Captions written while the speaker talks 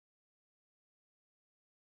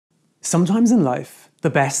Sometimes in life, the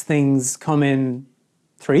best things come in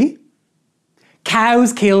 3.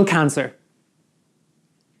 Cows kill cancer.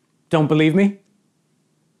 Don't believe me?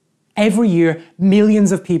 Every year,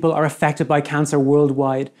 millions of people are affected by cancer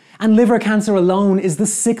worldwide, and liver cancer alone is the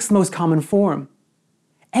 6th most common form.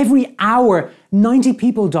 Every hour, 90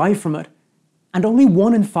 people die from it, and only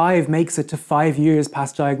 1 in 5 makes it to 5 years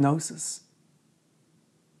past diagnosis.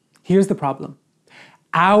 Here's the problem.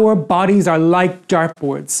 Our bodies are like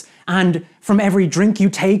dartboards, and from every drink you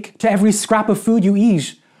take to every scrap of food you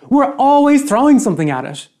eat, we're always throwing something at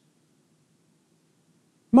it.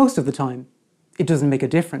 Most of the time, it doesn't make a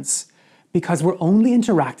difference because we're only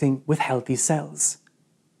interacting with healthy cells.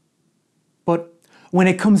 But when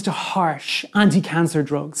it comes to harsh anti-cancer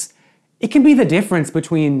drugs, it can be the difference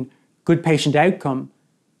between good patient outcome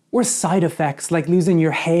or side effects like losing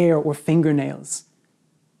your hair or fingernails.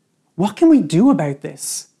 What can we do about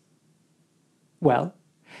this? Well,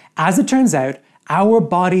 as it turns out, our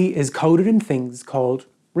body is coated in things called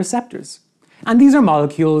receptors. And these are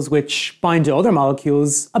molecules which bind to other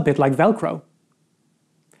molecules a bit like Velcro.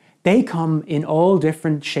 They come in all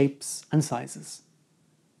different shapes and sizes.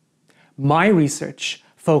 My research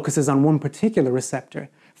focuses on one particular receptor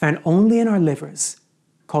found only in our livers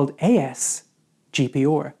called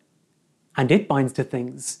ASGPR, and it binds to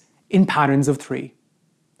things in patterns of 3.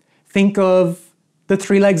 Think of the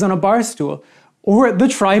 3 legs on a bar stool or the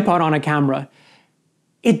tripod on a camera.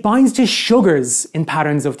 It binds to sugars in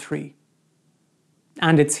patterns of 3.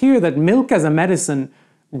 And it's here that milk as a medicine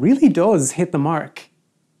really does hit the mark.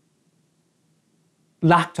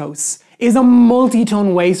 Lactose is a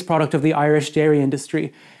multi-ton waste product of the Irish dairy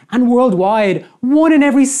industry, and worldwide, 1 in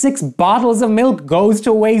every 6 bottles of milk goes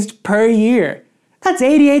to waste per year. That's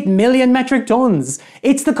 88 million metric tons.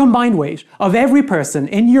 It's the combined weight of every person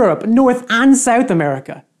in Europe, North and South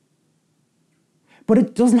America. But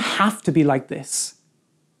it doesn't have to be like this.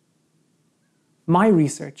 My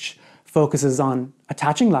research focuses on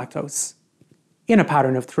attaching lactose in a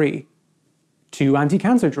pattern of 3 to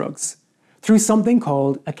anti-cancer drugs through something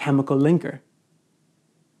called a chemical linker.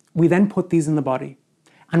 We then put these in the body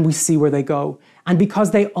and we see where they go. And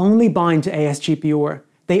because they only bind to ASGPR,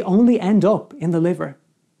 they only end up in the liver.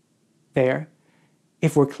 There,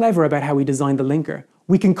 if we're clever about how we design the linker,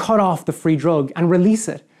 we can cut off the free drug and release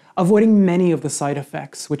it, avoiding many of the side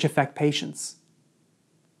effects which affect patients.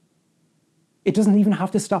 It doesn't even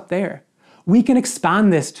have to stop there. We can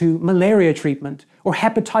expand this to malaria treatment or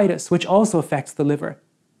hepatitis, which also affects the liver.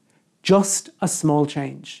 Just a small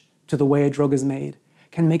change to the way a drug is made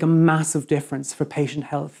can make a massive difference for patient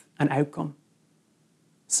health and outcome.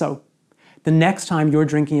 So, the next time you're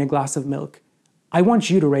drinking a glass of milk, I want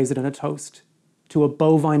you to raise it in a toast to a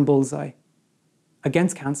bovine bullseye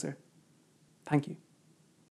against cancer. Thank you.